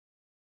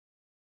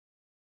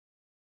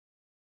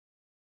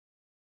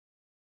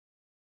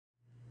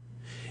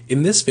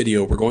In this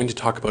video, we're going to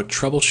talk about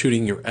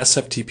troubleshooting your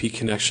SFTP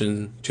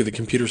connection to the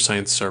computer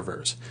science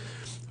servers.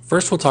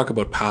 First, we'll talk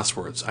about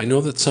passwords. I know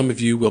that some of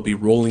you will be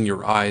rolling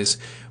your eyes,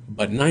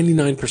 but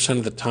 99%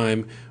 of the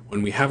time,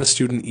 when we have a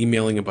student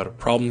emailing about a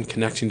problem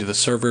connecting to the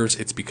servers,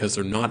 it's because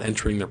they're not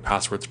entering their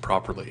passwords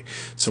properly.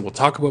 So we'll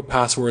talk about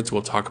passwords,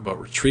 we'll talk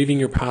about retrieving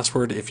your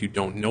password if you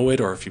don't know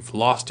it or if you've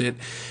lost it,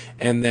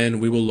 and then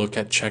we will look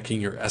at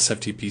checking your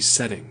SFTP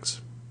settings.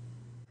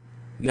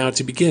 Now,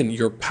 to begin,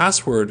 your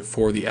password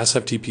for the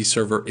SFTP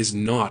server is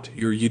not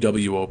your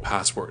UWO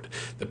password.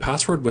 The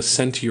password was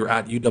sent to your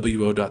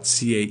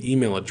 @uwo.ca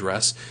email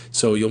address,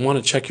 so you'll want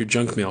to check your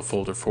junk mail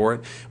folder for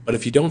it. But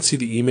if you don't see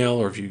the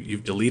email or if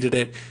you've deleted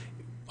it,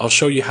 I'll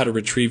show you how to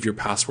retrieve your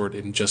password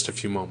in just a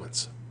few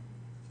moments.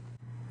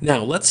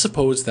 Now, let's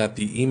suppose that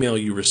the email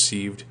you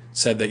received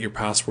said that your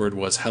password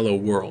was Hello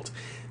World.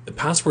 The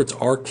passwords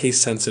are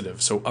case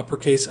sensitive, so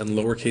uppercase and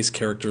lowercase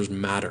characters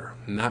matter.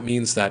 And that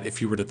means that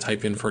if you were to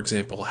type in, for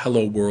example,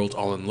 Hello World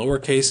all in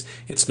lowercase,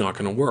 it's not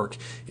going to work.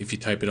 If you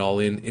type it all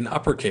in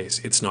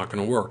uppercase, it's not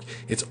going to work.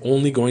 It's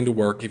only going to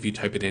work if you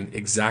type it in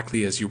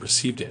exactly as you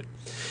received it.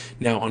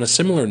 Now, on a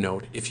similar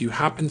note, if you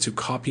happen to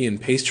copy and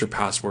paste your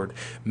password,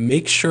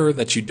 make sure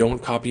that you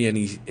don't copy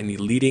any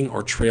leading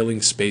or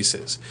trailing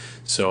spaces.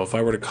 So if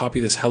I were to copy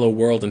this Hello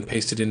World and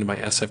paste it into my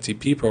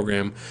SFTP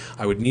program,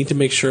 I would need to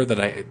make sure that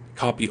I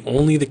copy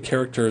only the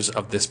characters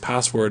of this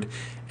password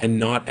and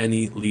not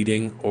any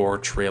leading or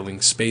trailing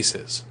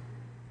spaces.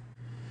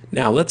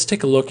 Now, let's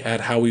take a look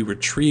at how we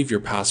retrieve your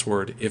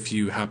password if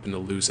you happen to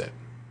lose it.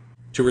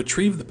 To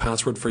retrieve the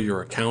password for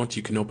your account,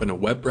 you can open a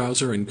web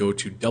browser and go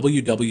to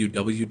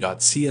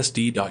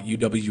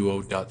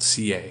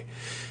www.csd.uwo.ca.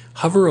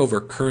 Hover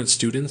over Current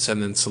Students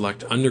and then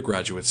select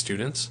Undergraduate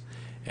Students,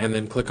 and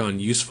then click on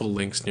Useful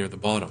Links near the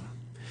bottom.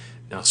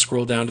 Now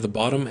scroll down to the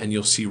bottom and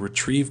you'll see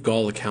Retrieve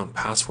Gall Account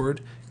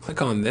Password.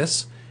 Click on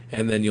this,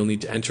 and then you'll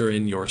need to enter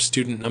in your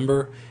student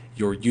number,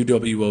 your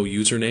UWO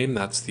username,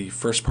 that's the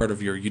first part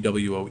of your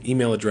UWO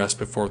email address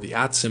before the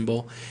 @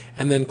 symbol,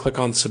 and then click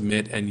on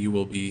Submit and you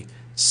will be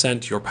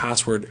sent your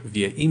password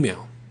via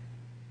email.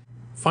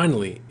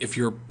 Finally, if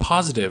you're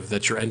positive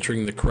that you're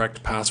entering the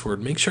correct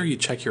password, make sure you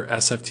check your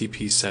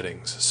SFTP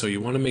settings. So you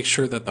want to make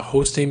sure that the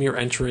hostname you're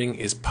entering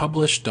is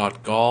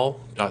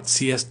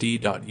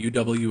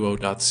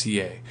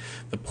publish.gall.csd.uwo.ca.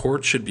 The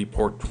port should be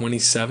port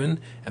 27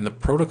 and the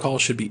protocol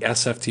should be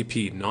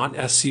SFTP, not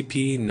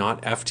SCP,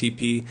 not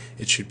FTP,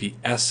 it should be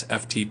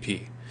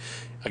SFTP.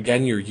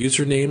 Again, your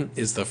username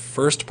is the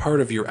first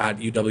part of your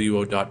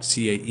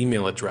 @uwo.ca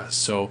email address.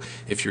 So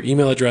if your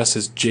email address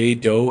is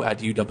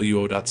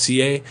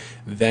jdoe@uwo.ca,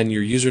 then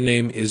your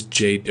username is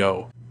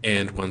jdoe.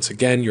 And once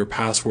again, your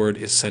password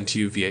is sent to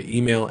you via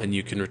email and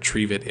you can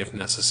retrieve it if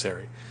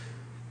necessary.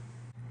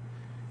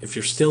 If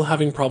you're still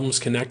having problems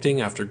connecting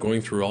after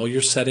going through all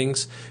your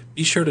settings,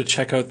 be sure to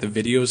check out the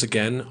videos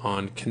again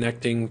on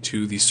connecting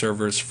to the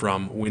servers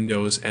from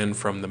Windows and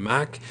from the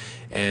Mac.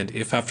 And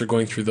if after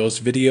going through those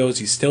videos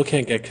you still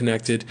can't get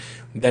connected,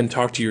 then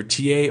talk to your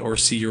TA or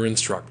see your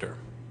instructor.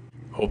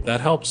 Hope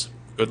that helps.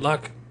 Good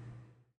luck.